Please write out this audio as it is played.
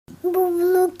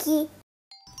Bubluki.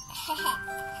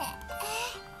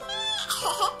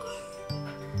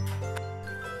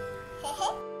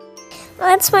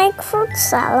 Let's make fruit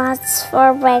salads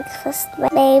for breakfast,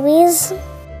 babies.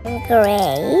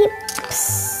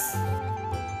 Grapes.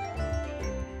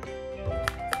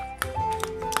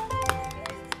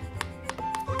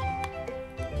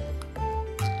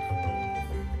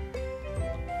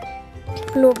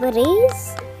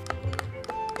 Blueberries.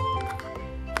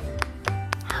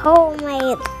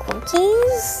 Homemade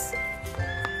cookies.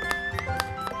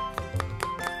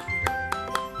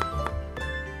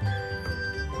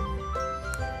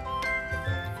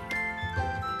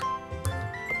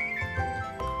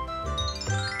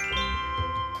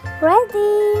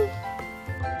 Ready.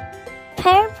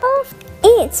 Purple.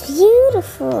 It's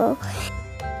beautiful.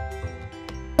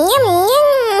 Yum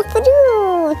yum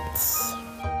fruits.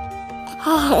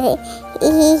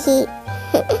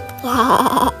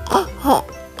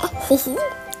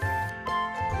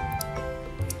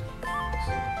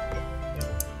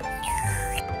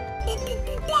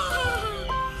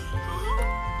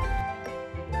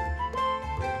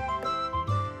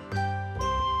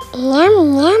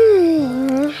 Yum yum.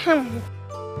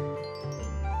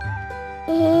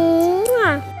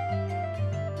 Mwah.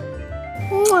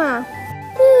 Mwah.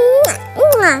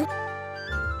 Mwah.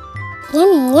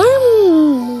 Yum yum.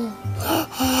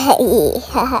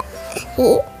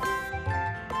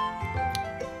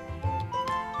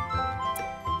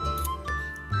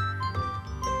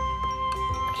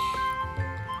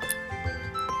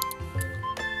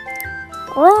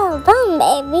 Well done,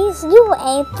 babies. You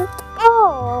ate it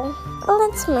all.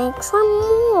 Let's make some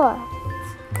more.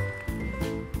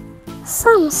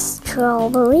 Some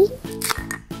strawberry.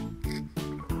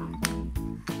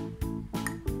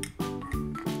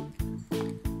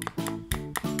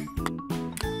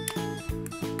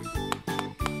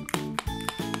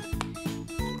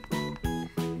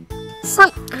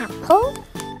 Some apple.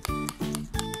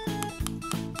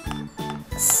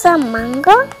 Some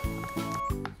mango.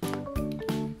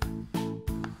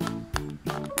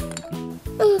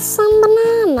 And some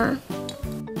banana.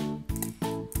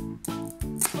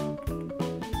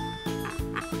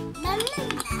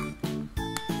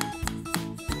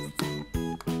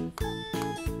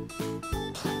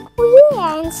 Oh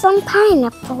yeah, and some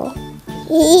pineapple.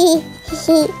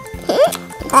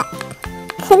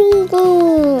 Creamy.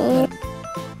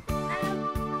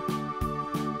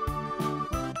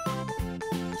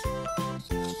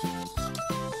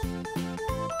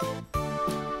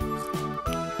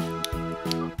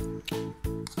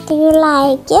 Do you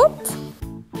like it?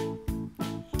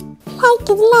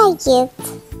 Like it.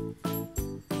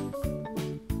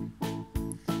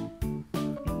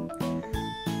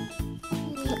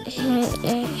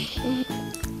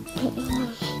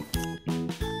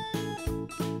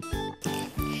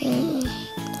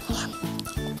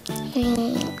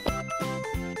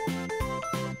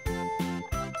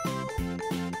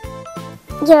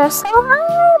 You're so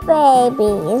hungry,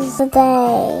 babies,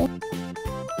 today.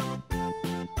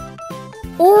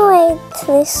 You ate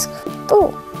this too.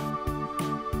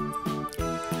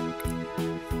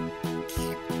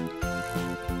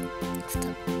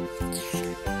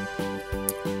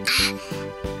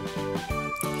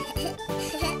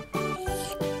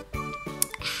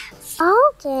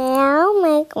 Okay, I'll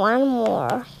make one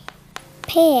more.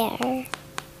 Pear.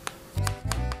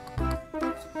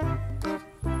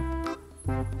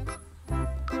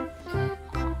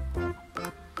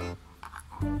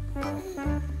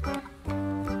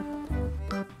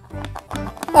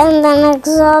 And an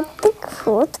exotic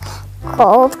fruit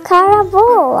called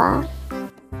carabola.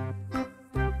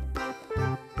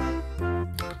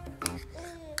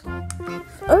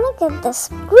 Look at this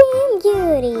green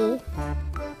beauty.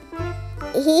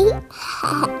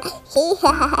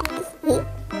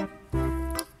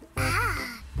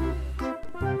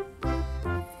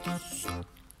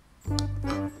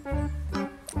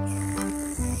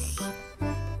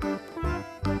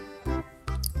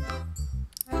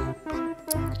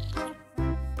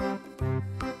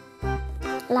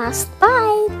 Last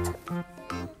bite.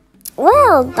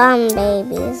 Well done,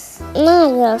 babies.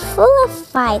 Now you're full of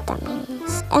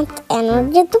vitamins and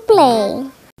energy to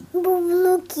play.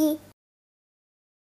 Bubluki.